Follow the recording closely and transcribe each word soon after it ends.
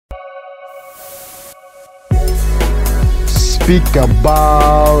speak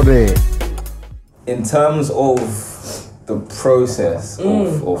about it. In terms of the process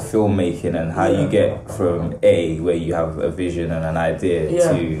of filmmaking and how you get from A, where you have a vision and an idea,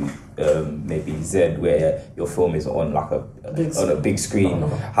 to maybe Z, where your film is on like a big screen.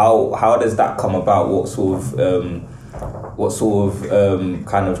 How does that come about? What sort of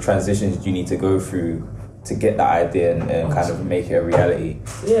kind of transitions do you need to go through to get that idea and kind of make it a reality?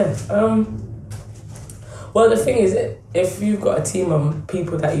 Well, the thing is, if you've got a team of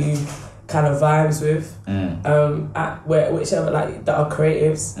people that you kind of vibes with, whichever, like, that are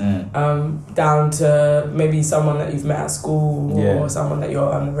creatives, down to maybe someone that you've met at school or someone that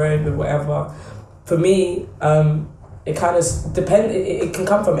you're on the road with, whatever. For me, it kind of depends. It can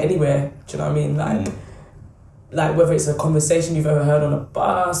come from anywhere. Do you know what I mean? Like whether it's a conversation you've ever heard on a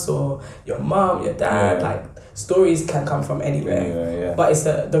bus or your mom, your dad. Like, stories can come from anywhere. But it's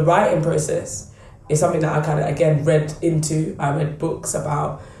the writing process. It's something that I kind of, again, read into. I read books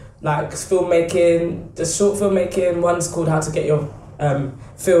about, like, filmmaking, the short filmmaking. One's called How to Get Your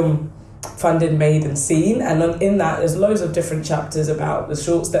Film Funded, Made and Seen. And in that, there's loads of different chapters about the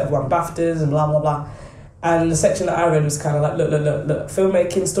shorts that have won BAFTAs and blah, blah, blah. And the section that I read was kind of like, look,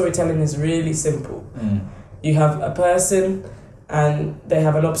 filmmaking, storytelling is really simple. You have a person and they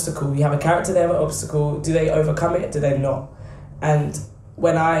have an obstacle. You have a character, they have an obstacle. Do they overcome it? Do they not? And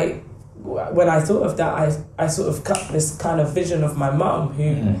when I thought of that, I sort of cut this kind of vision of my mum,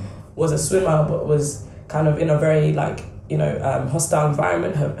 who was a swimmer but was kind of in a very, like, hostile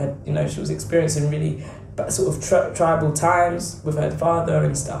environment. She was experiencing really sort of tribal times with her father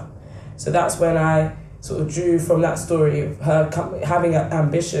and stuff. So that's when I sort of drew from that story of her having an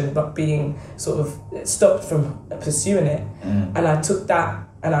ambition but being sort of stopped from pursuing it. And I took that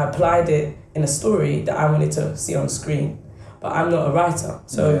and I applied it in a story that I wanted to see on screen. But I'm not a writer.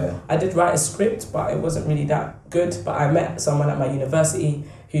 So I did write a script, but it wasn't really that good. But I met someone at my university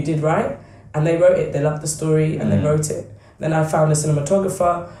who did write, and they wrote it. They loved the story, and they wrote it. Then I found a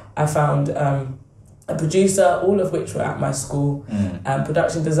cinematographer. I found a producer, all of which were at my school,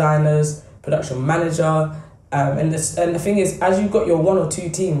 production designers, production manager. And the thing is, as you've got your one or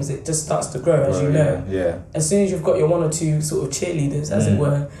two teams, it just starts to grow, as you know. As soon as you've got your one or two sort of cheerleaders, as it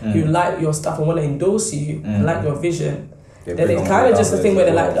were, who like your stuff and want to endorse you, and like your vision, then it's kind of just a thing where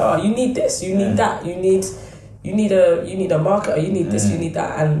they're like, oh, you need this, you need that, you need a marketer, you need this, you need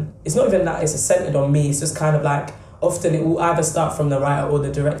that. And it's not even that it's centered on me, it's just kind of like, often it will either start from the writer or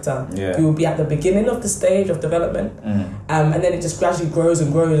the director, who will be at the beginning of the stage of development, and then it just gradually grows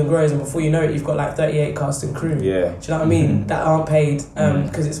and grows and grows, and before you know it, you've got like 38 cast and crew. Do you know what I mean? That aren't paid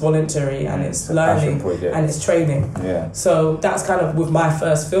because it's voluntary and it's learning and it's training. So that's kind of, with my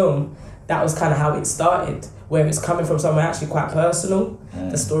first film, that was kind of how it started, where it's coming from somewhere actually quite personal,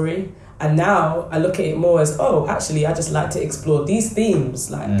 the story. And now I look at it more as, oh, actually, I just like to explore these themes,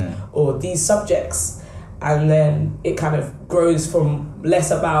 or these subjects. And then it kind of grows from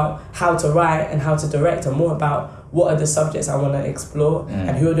less about how to write and how to direct, and more about what are the subjects I want to explore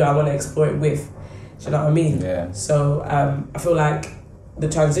and who do I want to explore it with. Do you know what I mean? So I feel like the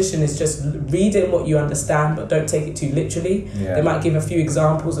transition is just reading what you understand, but don't take it too literally. They might give a few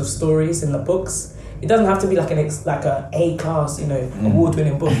examples of stories in the books. It doesn't have to be like a A-class,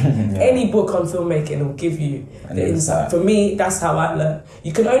 award-winning book. Any book on filmmaking will give you the insight. For me, that's how I learn.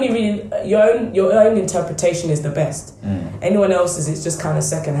 You can only read your own interpretation is the best. Anyone else's, it's just kind of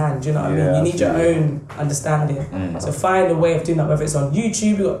secondhand. Do you know what I mean? You need your own understanding. So find a way of doing that. Whether it's on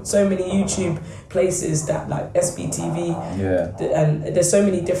YouTube, you've got so many YouTube places that, like SBTV, and there's so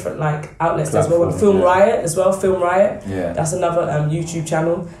many different like outlets as well. Film Riot as well. Film Riot. That's another YouTube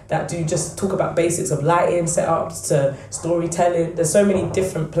channel that do just talk about basics of lighting, setups to storytelling. There's so many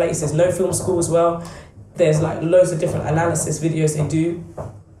different places. No Film School as well. There's like loads of different analysis videos they do.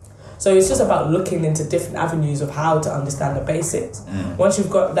 So it's just about looking into different avenues of how to understand the basics. Once you've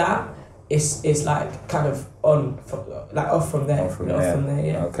got that, it's like kind of off from there.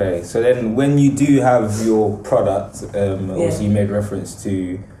 Okay, so then when you do have your product, also you made reference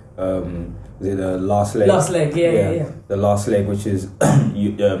to the Last Leg? Last Leg, The Last Leg, which is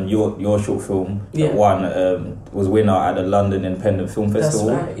your short film that won, was winner at the London Independent Film Festival.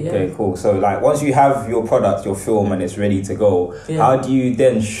 That's right, Okay, cool. So like once you have your product, your film, and it's ready to go, how do you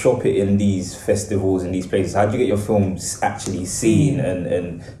then shop it in these festivals and these places? How do you get your films actually seen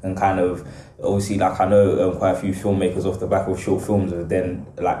and kind of, obviously, like I know quite a few filmmakers off the back of short films have then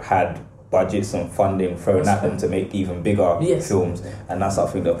like had budgets and funding thrown at them to make even bigger films, and that's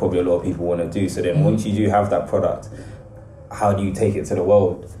something that probably a lot of people want to do. So then once you do have that product, how do you take it to the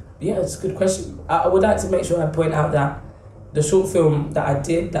world? Yeah, it's a good question. I would like to make sure I point out that the short film that I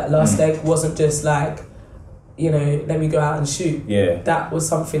did, that Last Leg, wasn't just like let me go out and shoot. Yeah. That was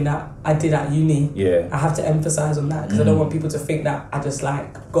something that I did at uni. Yeah. I have to emphasize on that because I don't want people to think that I just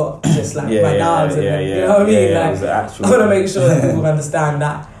got my dance. You know what I mean? Yeah, I want to make sure that people understand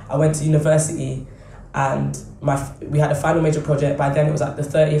that I went to university and we had a final major project. By then it was like the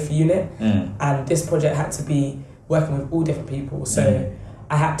 30th unit, and this project had to be working with all different people. So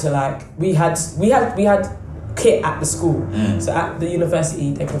I had to we had kit at the school. So at the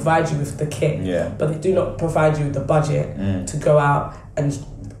university they provide you with the kit, but they do not provide you with the budget to go out and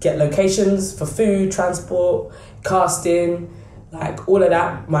get locations for food, transport, casting, all of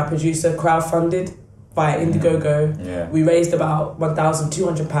that. My producer crowdfunded via Indiegogo. We raised about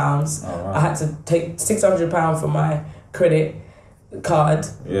 £1,200. Oh, wow. I had to take £600 from my credit card,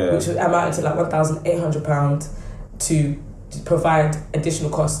 which amounted to £1,800 to provide additional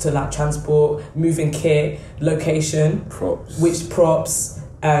costs to transport, moving kit, location, props, which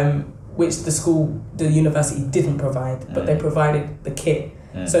the university didn't provide, but they provided the kit.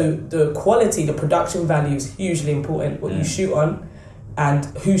 So the quality, the production value is hugely important. What you shoot on and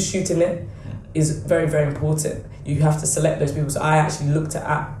who's shooting it is very, very important. You have to select those people. So I actually looked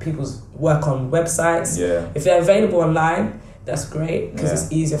at people's work on websites. If they're available online, that's great because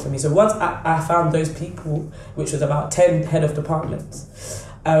it's easier for me. So once I found those people, which was about 10 head of departments,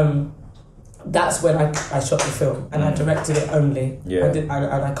 that's when I shot the film and I directed it only. And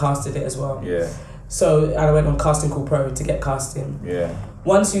I casted it as well. So I went on Casting Call Pro to get casting.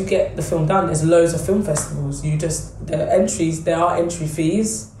 Once you get the film done, there's loads of film festivals. There are entry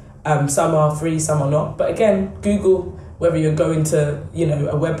fees. Some are free, some are not. But again, Google whether you're going to,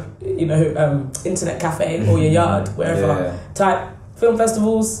 a web, internet cafe or your yard, wherever. Type film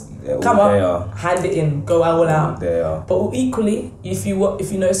festivals, come up, hand it in, go all out. But equally, if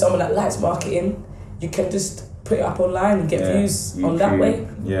you know someone that likes marketing, you can just put it up online and get views YouTube, on that way.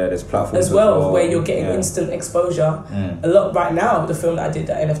 There's platforms as well where you're getting instant exposure. A lot right now, the film that I did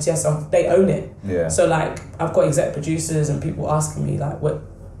at NFTS, they own it. So I've got exec producers and people asking me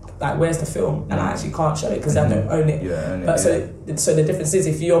where's the film, and I actually can't show it because I don't own it. So the difference is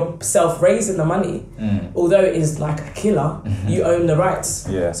if you're self-raising the money, although it is like a killer, you own the rights.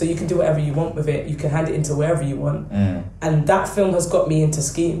 So you can do whatever you want with it. You can hand it into wherever you want. And that film has got me into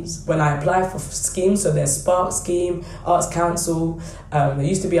schemes. When I apply for schemes, so there's Spark Scheme, Arts Council, there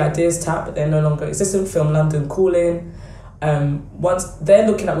used to be Ideas Tap, but they're no longer existent. Film London Calling. Once they're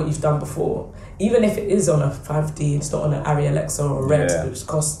looking at what you've done before, even if it is on a 5D, it's not on an Arri Alexa or a Red, which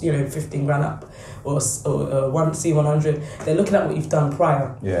costs 15 grand up, or one C100. They're looking at what you've done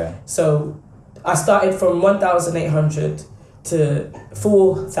prior. So I started from 1,800 to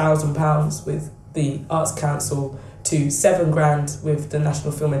 £4,000 with the Arts Council to 7 grand with the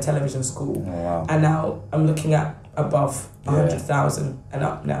National Film and Television School. And now I'm looking at above 100,000 and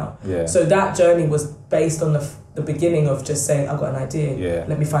up now. So that journey was based on the beginning of just saying, I've got an idea.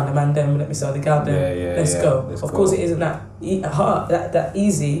 Let me find a man them, let me sell the gal them. Let's go. Of course, it isn't that hard, that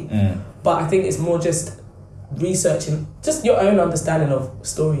easy. But I think it's more just researching, just your own understanding of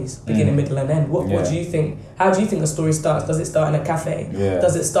stories, beginning, middle, and end. What do you think? How do you think a story starts? Does it start in a cafe?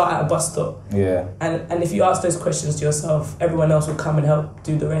 Does it start at a bus stop? And if you ask those questions to yourself, everyone else will come and help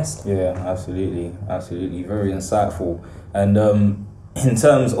do the rest. Absolutely, very insightful. And in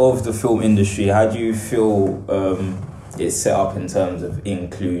terms of the film industry, how do you feel it's set up in terms of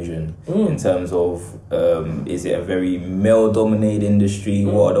inclusion? In terms of, is it a very male-dominated industry?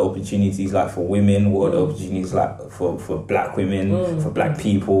 What are the opportunities like for women? What are the opportunities like for black women, for black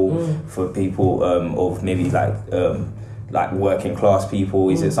people, for people of maybe like working class people?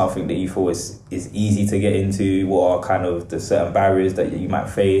 Is it something that you feel is easy to get into? What are kind of the certain barriers that you might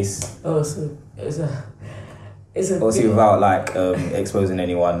face? Obviously, without exposing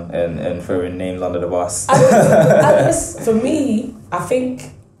anyone and throwing names under the bus. I guess for me, I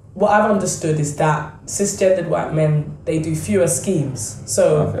think what I've understood is that cisgendered white men, they do fewer schemes.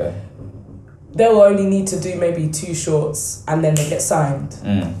 So they'll only need to do maybe 2 shorts and then they get signed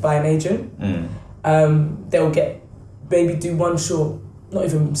by an agent. They'll maybe do 1 short, not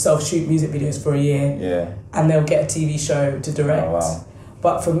even self-shoot music videos for a year. And they'll get a TV show to direct.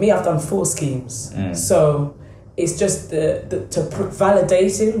 But for me, I've done 4 schemes. So it's just the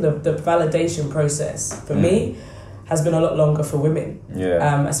validation process for me has been a lot longer for women,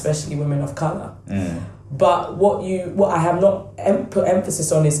 especially women of colour. But what I have not put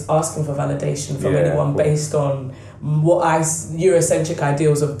emphasis on is asking for validation from anyone based on what Eurocentric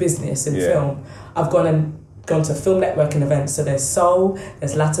ideals of business and film. I've gone to film networking events. So there's Soul,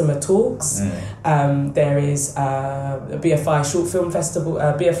 there's Latimer Talks, there is a BFI Short Film Festival,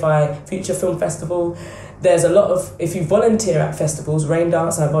 BFI Future Film Festival. there's a lot of, if you volunteer at festivals, Rain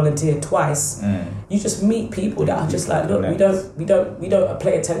Dance, I volunteered twice, you just meet people that are just like, look, we don't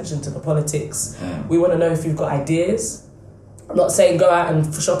pay attention to the politics. We want to know if you've got ideas. I'm not saying go out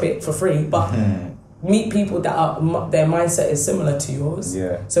and shop it for free, but meet people that are, their mindset is similar to yours.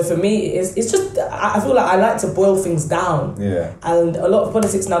 Yeah. So for me, it's just, I feel like I like to boil things down. Yeah. And a lot of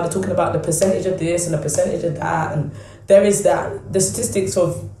politics now, they're talking about the percentage of this and the percentage of that, and there is that, the statistics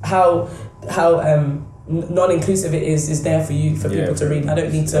of how non-inclusive it is there for you, for people to read. I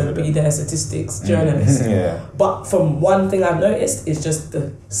don't need to be their statistics journalist. But from one thing I've noticed is just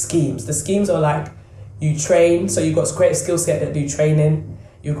the schemes. The schemes are like, you train, so you've got creative skill set that do training,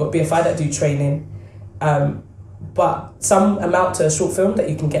 you've got BFI that do training, but some amount to a short film that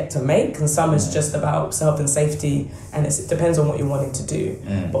you can get to make, and some is just about health and safety, and it depends on what you're wanting to do.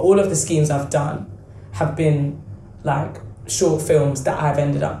 But all of the schemes I've done have been like short films that I've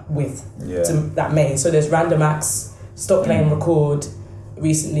ended up with that made. So there's Random Acts, Stop Playing Record.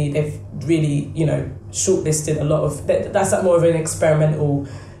 Recently they've really, shortlisted a lot of, that's like more of an experimental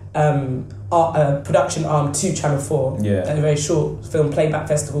production arm to Channel 4. A very short film playback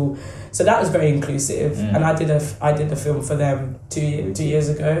festival. So that was very inclusive, and I did the film for them 2 years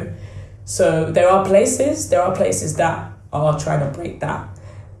ago. So there are places that are trying to break that.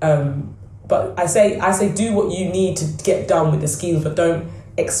 But I say do what you need to get done with the schemes, but don't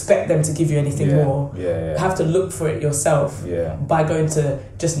expect them to give you anything more. You have to look for it yourself by going to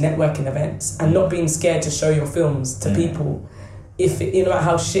just networking events and not being scared to show your films to people. If no matter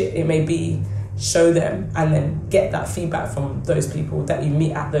how shit it may be, show them and then get that feedback from those people that you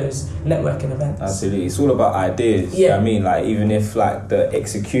meet at those networking events. Absolutely, it's all about ideas. I mean, like, even if like the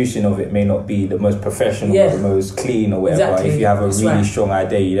execution of it may not be the most professional or the most clean or whatever, if you have a really strong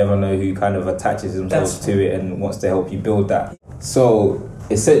idea, you never know who kind of attaches themselves to it and wants to help you build that. So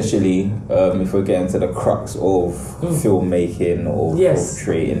essentially, if we're getting to the crux of filmmaking or of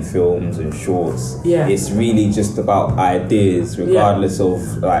creating films and shorts, it's really just about ideas, regardless of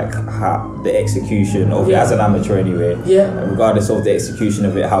like how the execution of it, as an amateur anyway, regardless of the execution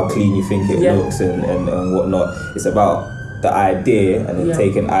of it, how clean you think it looks and whatnot. It's about the idea, and then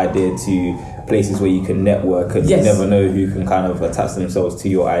taking idea to places where you can network, and you never know who can kind of attach themselves to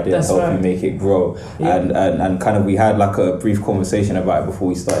your idea and help you make it grow. And kind of, we had like a brief conversation about it before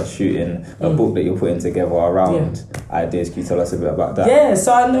we started shooting a book that you're putting together around ideas. Can you tell us a bit about that?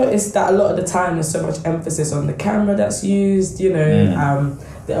 So I noticed that a lot of the time there's so much emphasis on the camera that's used,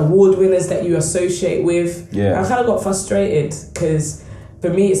 the award winners that you associate with. I kind of got frustrated because for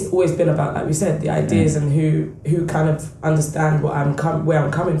me, it's always been about, like we said, the ideas and who kind of understand where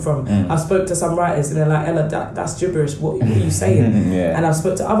I'm coming from. I've spoke to some writers and they're like, Ella, that's gibberish. What are you saying? And I've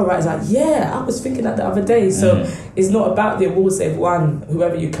spoke to other writers like, I was thinking that the other day. So it's not about the awards they've won,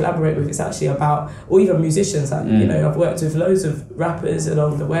 whoever you collaborate with. It's actually about, or even musicians. Like, I've worked with loads of rappers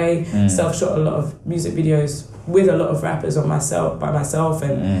along the way. Self-shot a lot of music videos with a lot of rappers by myself,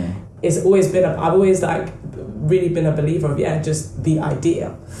 and it's always been. I've always really been a believer of just the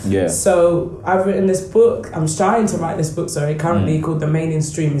idea. So I've written this book. I'm trying to write this book, currently called The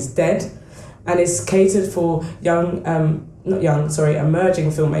Mainstream is Dead, and it's catered for emerging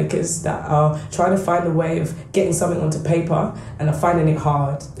filmmakers that are trying to find a way of getting something onto paper and are finding it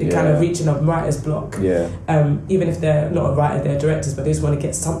hard. They're kind of reaching a writer's block. Even if they're not a writer, they're directors, but they just want to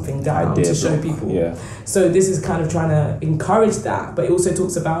get something down to show people. So this is kind of trying to encourage that, but it also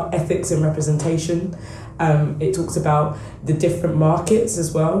talks about ethics and representation. It talks about the different markets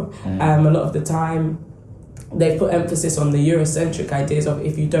as well. A lot of the time, they put emphasis on the Eurocentric ideas of,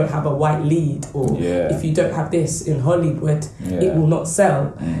 if you don't have a white lead, or if you don't have this in Hollywood, it will not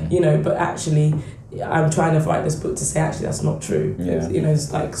sell. But actually, I'm trying to write this book to say, actually, that's not true.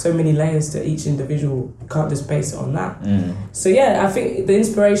 It's like so many layers to each individual. You can't just base it on that. So I think the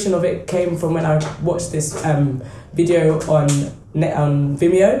inspiration of it came from when I watched this video on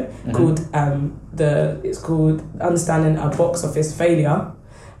Vimeo called it's called Understanding a Box Office Failure,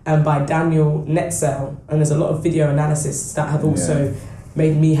 by Daniel Netzel, and there's a lot of video analysis that have also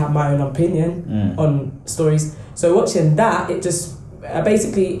made me have my own opinion on stories. So watching that, it just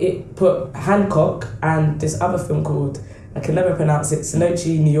basically it put Hancock and this other film called, I can never pronounce it,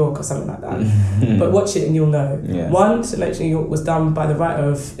 Sonochi, New York or something like that. But watch it and you'll know. One, Sonochi, New York was done by the writer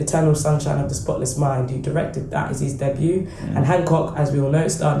of Eternal Sunshine of the Spotless Mind, who directed that as his debut. And Hancock, as we all know,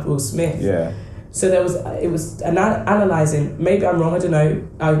 starred Will Smith. So it was analysing, maybe I'm wrong, I don't know,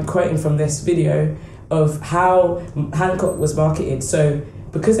 I'm quoting from this video of how Hancock was marketed. So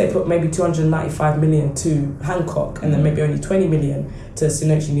because they put maybe 295 million to Hancock and then maybe only 20 million to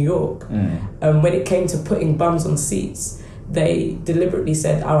Sonochi, New York, when it came to putting bums on seats, they deliberately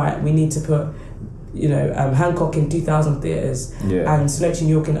said, all right, we need to put Hancock in 2,000 theatres, and Snowchi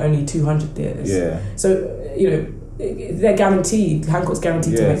New York in only 200 theatres. Yeah. So they're guaranteed. Hancock's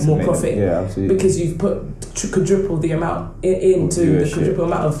guaranteed to make more profit. Yeah, absolutely. Because you've put quadruple the amount into the quadruple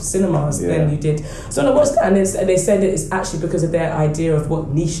amount of cinemas than you did. So I watched that, and they said it's actually because of their idea of what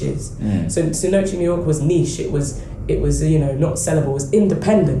niche is. So Snowchi New York was niche. It was not sellable. It was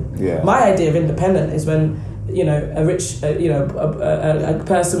independent. Yeah. My idea of independent is when a rich a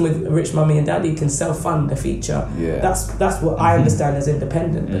person with a rich mummy and daddy can self-fund a feature. Yeah. That's what I understand as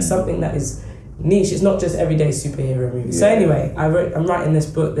independent. But something that is niche. It's not just everyday superhero movies. So anyway, I'm writing this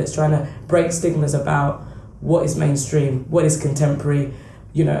book that's trying to break stigmas about what is mainstream, what is contemporary,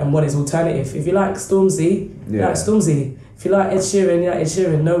 and what is alternative. If you like Stormzy, you like Stormzy. If you like Ed Sheeran, you like Ed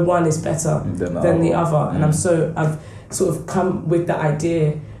Sheeran. No one is better than the other. And I've sort of come with the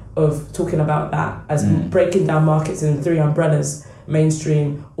idea of talking about that as breaking down markets in 3 umbrellas: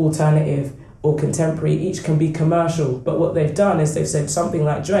 mainstream, alternative, or contemporary. Each can be commercial, but what they've done is they've said something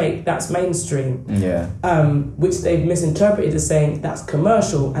like Drake, that's mainstream, which they've misinterpreted as saying that's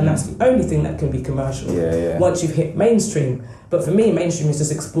commercial, and that's the only thing that can be commercial once you've hit mainstream. But for me, mainstream is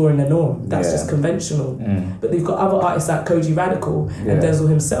just exploring the norm. That's just conventional. But they've got other artists like Koji Radical and Denzel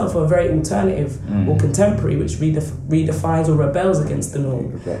himself are very alternative or contemporary, which redefines or rebels against the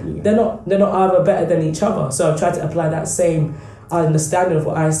norm. Exactly. They're not either better than each other. So I've tried to apply that same understanding of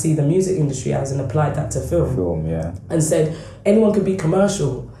what I see the music industry as and applied that to film. And said anyone could be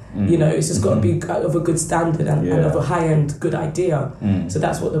commercial. It's just got to be of a good standard and of a high-end good idea. So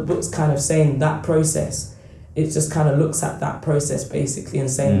that's what the book's kind of saying, that process. It just kind of looks at that process basically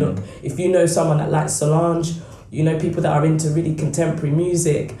and saying, look, if you know someone that likes Solange, people that are into really contemporary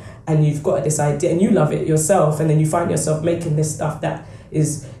music, and you've got this idea and you love it yourself, and then you find yourself making this stuff that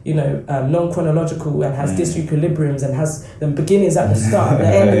is non-chronological and has disequilibriums and has the beginnings at the start, the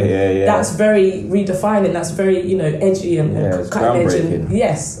end. That's very redefining. That's very edgy and cutting edge.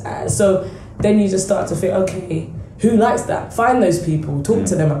 And so then you just start to think, okay, who likes that? Find those people, talk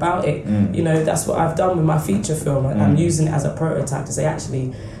to them about it. That's what I've done with my feature film. I'm using it as a prototype to say,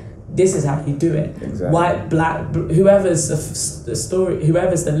 actually, this is how you do it. Exactly. White, black, whoever's the story,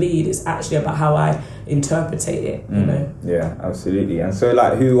 whoever's the lead, it's actually about how I interpretate it, Yeah, absolutely. And so,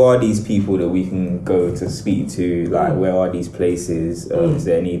 who are these people that we can go to speak to? Where are these places? Is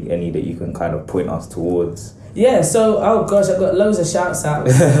there any that you can kind of point us towards? Yeah, so, oh gosh, I've got loads of shouts out.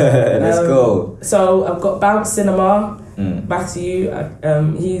 Let's go. So I've got Bounce Cinema, Matthew.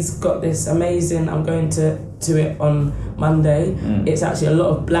 He's got this amazing, I'm going to it on Monday. It's actually a lot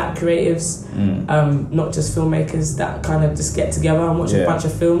of black creatives, not just filmmakers, that kind of just get together and watch a bunch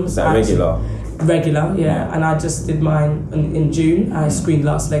of films. Is that Regular, and I just did mine in June. I screened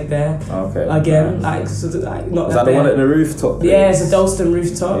Last Leg there. Okay. Again, not is that the one at the rooftop? Place? Yeah, it's a Dalston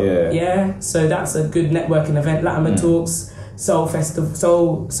rooftop. Yeah. So that's a good networking event. Latimer Talks, Soul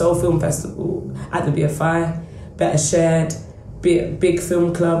Festival, Soul Film Festival at the BFI, Better Shared, Big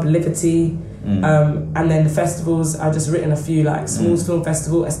Film Club, Liberty. And then the festivals, I've just written a few, like Smalls Film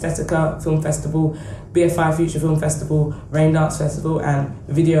Festival, Aesthetica Film Festival, BFI Future Film Festival, Rain Dance Festival, and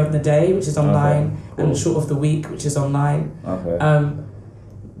Video of the Day, which is online, and Short of the Week, which is online.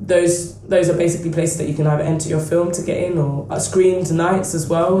 Those are basically places that you can either enter your film to get in, or screened nights as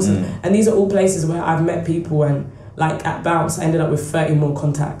well. And these are all places where I've met people, and like at Bounce, I ended up with 30 more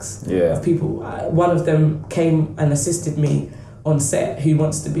contacts of people. One of them came and assisted me on set, who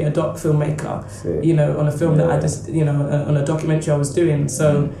wants to be a doc filmmaker, on a film that I just, on a documentary I was doing.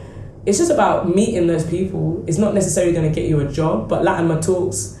 So it's just about meeting those people. It's not necessarily going to get you a job, but Latimer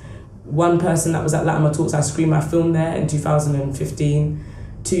Talks, one person that was at Latimer Talks, I screened my film there in 2015.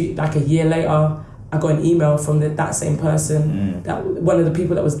 Like a year later, I got an email from that same person, that one of the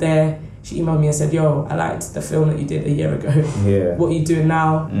people that was there. She emailed me and said, "Yo, I liked the film that you did a year ago. What are you doing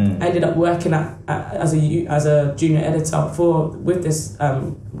now?" I ended up working as a junior editor with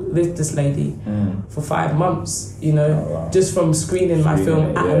this lady for 5 months. Just from screening my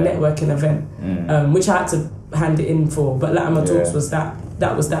film at a networking event, which I had to hand it in for. But Latimer Talks was that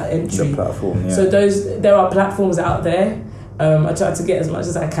entry. The platform. So there are platforms out there. I try to get as much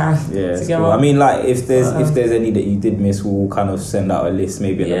as I can together. Cool. I mean, if there's any that you did miss, we'll kind of send out a list,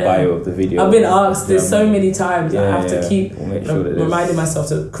 maybe in the bio of the video. I've been asked this so many times. I have to keep reminding myself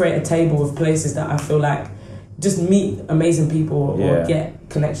to create a table of places that I feel like just meet amazing people or get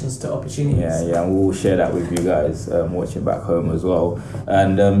connections to opportunities. And we'll share that with you guys watching back home as well.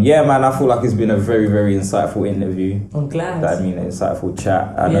 And man, I feel like it's been a very, very insightful interview. I'm glad. An insightful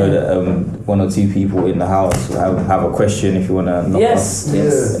chat. I know that one or two people in the house have a question if you want to knock Yes.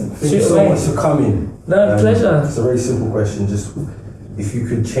 Thank you so much for coming. No, pleasure. It's a very simple question. Just if you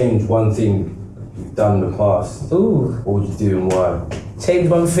could change one thing you've done in the past. Ooh. What would you do and why? Change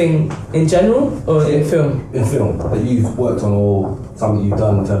one thing in general or in film? In film that you've worked on or something you've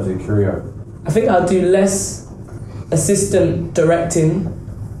done in terms of your career. I think I'll do less assistant directing.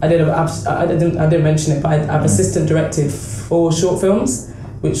 I didn't mention it, but I've assistant directed 4 short films,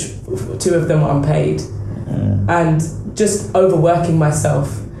 which 2 of them are unpaid, and just overworking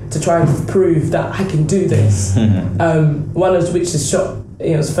myself to try and prove that I can do this. One of which is shot,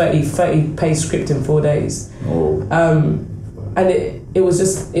 it was 30 page script in 4 days. And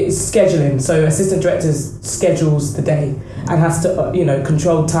it's scheduling. So assistant director schedules the day and has to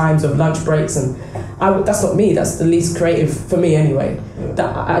control times of lunch breaks, and that's not me. That's the least creative for me anyway.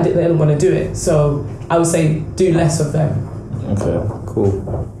 That I didn't want to do it. So I would say do less of them. Okay,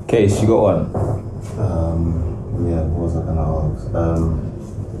 cool. Case, you got one? Yeah, what was I gonna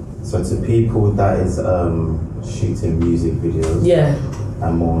ask? So to people that is shooting music videos,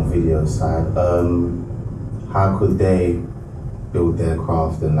 and more on video side, how could they build their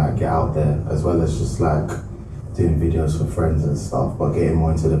craft and like get out there, as well as just like doing videos for friends and stuff, but getting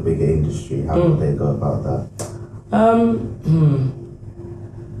more into the bigger industry? How would they go about that?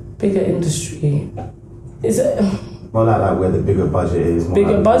 Bigger industry, is it? More like where the bigger budget is, more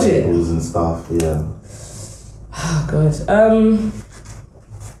bigger like budget labels and stuff. Yeah. Oh God.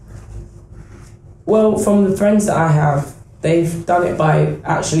 Well, from the friends that I have, they've done it by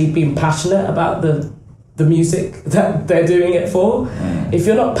actually being passionate about the music that they're doing it for. If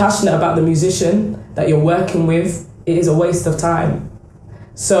you're not passionate about the musician that you're working with, it is a waste of time.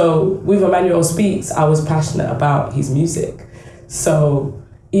 So with Emmanuel Speaks, I was passionate about his music. So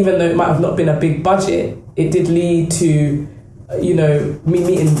even though it might have not been a big budget, it did lead to me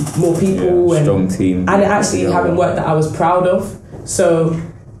meeting more people, and strong team, and actually having work that I was proud of. So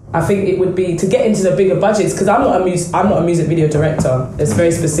I think it would be to get into the bigger budgets, because I'm not a music video director. It's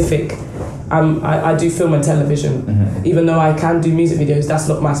very specific. I do film and television. Even though I can do music videos, that's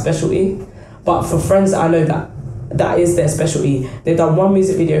not my specialty. But for friends that I know that is their specialty, they've done 1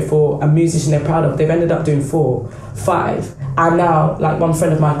 music video for a musician they're proud of. They've ended up doing 4, 5. And now, like one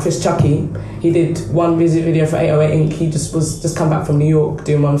friend of mine, Chris Chucky, he did 1 music video for 808 Inc. He just come back from New York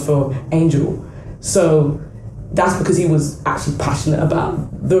doing one for Angel. So that's because he was actually passionate about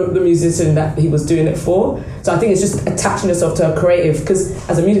the musician that he was doing it for. So I think it's just attaching yourself to a creative, because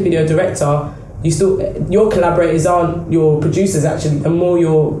as a music video director, your collaborators aren't your producers actually, and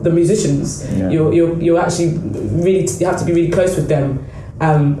more the musicians. You're actually really, you have to be really close with them.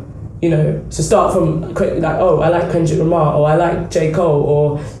 To start from like, I like Kendrick Lamar, or I like J. Cole,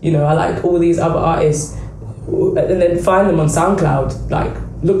 or I like all these other artists, and then find them on SoundCloud, like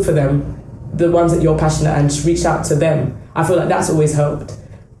look for them, the ones that you're passionate, and just reach out to them. I feel like that's always helped.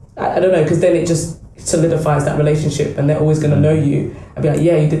 I don't know, because then it just solidifies that relationship, and they're always going to know you and be like,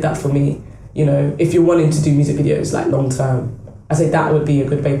 yeah, you did that for me. If you're wanting to do music videos like long term, I say that would be a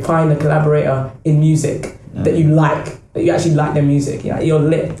good way. Find a collaborator in music that you like, that you actually like their music. You're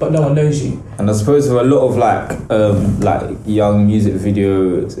lit, but no one knows you. And I suppose there are a lot of like young music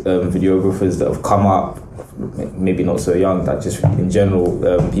videographers that have come up, maybe not so young, that just in general,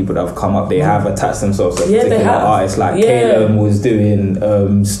 people that have come up, they have attached themselves to particular artists. Like Caleb was doing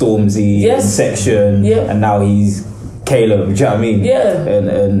Stormzy in Section, and now he's Caleb, do you know what I mean?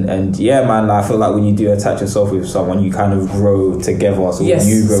 And yeah, man, I feel like when you do attach yourself with someone, you kind of grow together. So when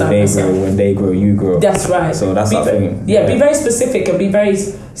you grow, they grow. When they grow, you grow. That's right. So that's that thing. Yeah, be very specific and be very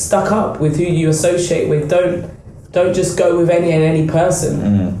stuck up with who you associate with. Don't just go with any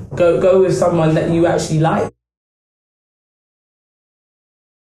person. Go with someone that you actually like.